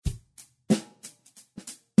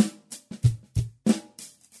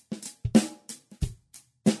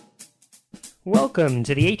Welcome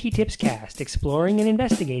to the AT Tips Cast, exploring and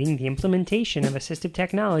investigating the implementation of assistive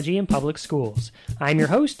technology in public schools. I'm your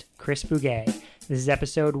host, Chris Bouguet. This is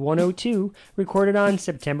episode 102, recorded on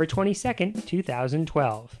September 22nd,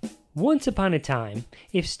 2012. Once upon a time,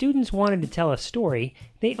 if students wanted to tell a story,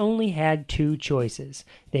 they only had two choices.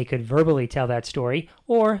 They could verbally tell that story,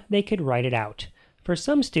 or they could write it out. For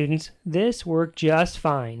some students, this worked just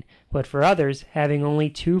fine, but for others, having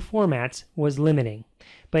only two formats was limiting.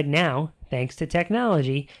 But now, thanks to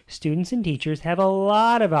technology, students and teachers have a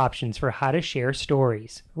lot of options for how to share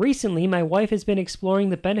stories. Recently, my wife has been exploring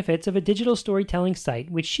the benefits of a digital storytelling site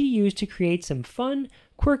which she used to create some fun,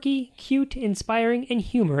 quirky, cute, inspiring, and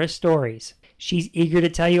humorous stories. She's eager to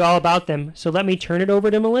tell you all about them, so let me turn it over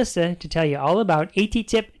to Melissa to tell you all about AT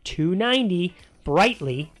Tip 290,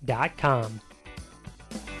 Brite.com.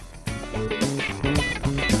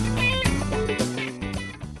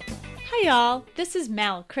 Hi y'all, this is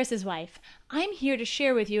Mel, Chris's wife. I'm here to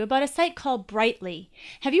share with you about a site called Brite.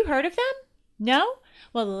 Have you heard of them? No?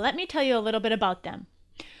 Well, let me tell you a little bit about them.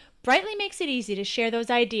 Brite makes it easy to share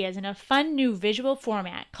those ideas in a fun new visual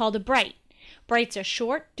format called a Brite. Brites are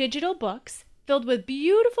short digital books filled with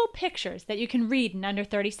beautiful pictures that you can read in under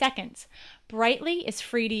 30 seconds. Brite is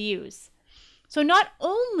free to use. So not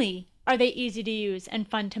only are they easy to use and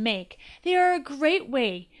fun to make, they are a great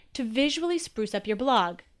way to visually spruce up your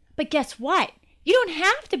blog. But guess what? You don't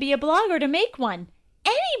have to be a blogger to make one.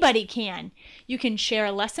 Anybody can. You can share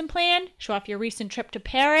a lesson plan, show off your recent trip to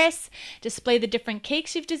Paris, display the different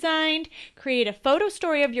cakes you've designed, create a photo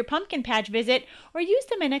story of your pumpkin patch visit, or use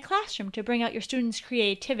them in a classroom to bring out your students'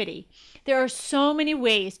 creativity. There are so many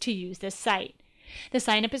ways to use this site. The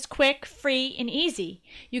sign-up is quick, free, and easy.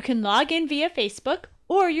 You can log in via Facebook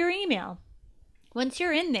or your email. Once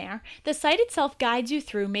you're in there, the site itself guides you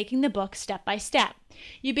through making the book step by step.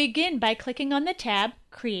 You begin by clicking on the tab,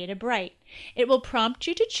 Create a Brite. It will prompt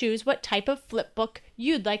you to choose what type of flip book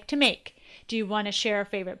you'd like to make. Do you want to share a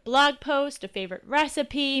favorite blog post, a favorite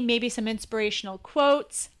recipe, maybe some inspirational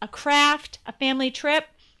quotes, a craft, a family trip?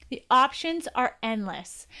 The options are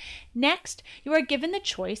endless. Next, you are given the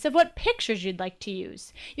choice of what pictures you'd like to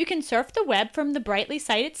use. You can surf the web from the Brite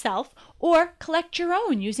site itself or collect your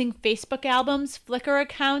own using Facebook albums, Flickr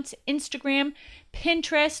accounts, Instagram,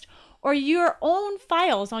 Pinterest, or your own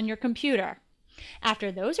files on your computer.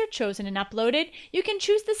 After those are chosen and uploaded, you can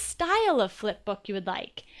choose the style of flipbook you would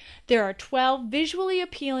like. There are 12 visually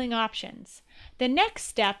appealing options. The next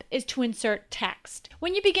step is to insert text.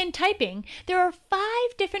 When you begin typing, there are 5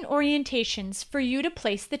 different orientations for you to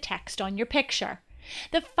place the text on your picture.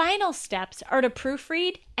 The final steps are to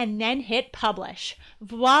proofread and then hit publish.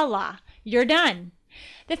 Voila, you're done.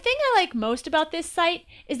 The thing I like most about this site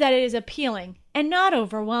is that it is appealing and not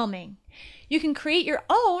overwhelming. You can create your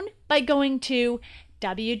own by going to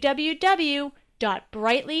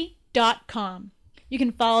www.britely.com. You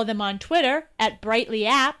can follow them on Twitter at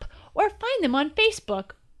BritelyApp or find them on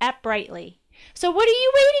Facebook at Brite. So what are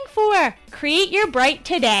you waiting for? Create your Brite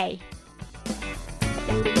today.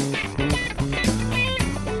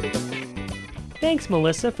 Thanks,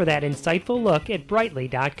 Melissa, for that insightful look at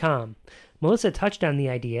Britely.com. Melissa touched on the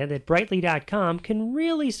idea that Britely.com can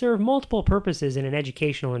really serve multiple purposes in an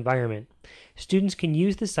educational environment. Students can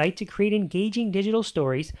use the site to create engaging digital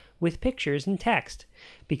stories with pictures and text.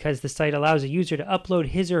 Because the site allows a user to upload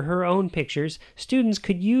his or her own pictures, students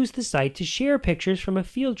could use the site to share pictures from a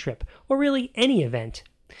field trip or really any event.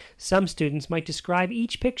 Some students might describe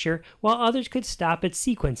each picture, while others could stop at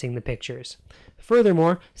sequencing the pictures.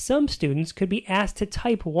 Furthermore, some students could be asked to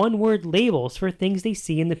type one-word labels for things they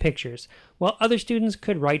see in the pictures, while other students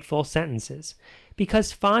could write full sentences.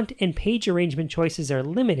 Because font and page arrangement choices are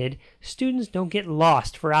limited, students don't get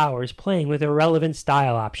lost for hours playing with irrelevant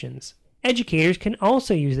style options. Educators can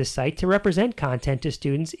also use the site to represent content to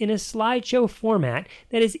students in a slideshow format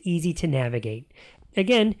that is easy to navigate.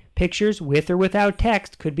 Again, pictures with or without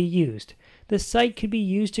text could be used. The site could be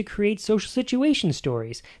used to create social situation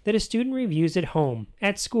stories that a student reviews at home,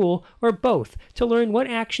 at school, or both to learn what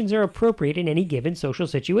actions are appropriate in any given social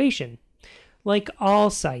situation. Like all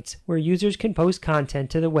sites where users can post content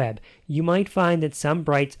to the web, you might find that some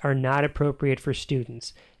Brites are not appropriate for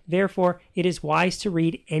students. Therefore, it is wise to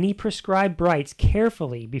read any prescribed Brites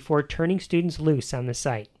carefully before turning students loose on the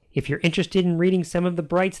site. If you're interested in reading some of the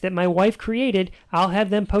Brites that my wife created, I'll have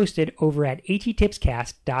them posted over at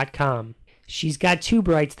attipscast.com. She's got 2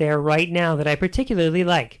 Brites there right now that I particularly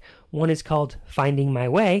like. One is called Finding My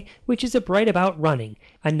Way, which is a Brite about running.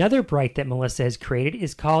 Another Brite that Melissa has created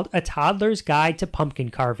is called A Toddler's Guide to Pumpkin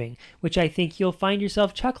Carving, which I think you'll find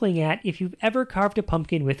yourself chuckling at if you've ever carved a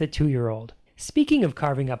pumpkin with a 2-year-old. Speaking of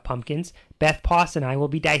carving up pumpkins, Beth Poss and I will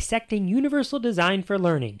be dissecting universal design for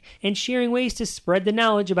learning and sharing ways to spread the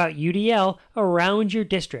knowledge about UDL around your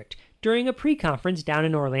district during a pre-conference down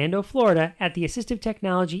in Orlando, Florida at the Assistive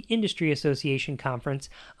Technology Industry Association Conference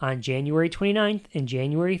on January 29th and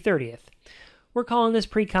January 30th. We're calling this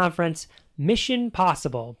pre-conference Mission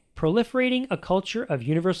Possible, Proliferating a Culture of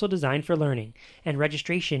Universal Design for Learning, and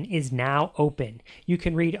registration is now open. You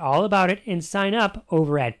can read all about it and sign up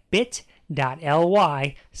over at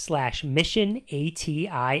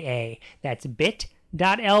bit.ly/missionatia. That's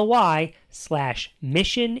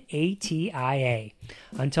bit.ly/missionatia.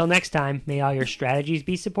 Until next time, may all your strategies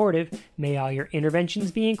be supportive, may all your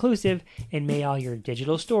interventions be inclusive, and may all your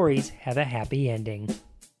digital stories have a happy ending.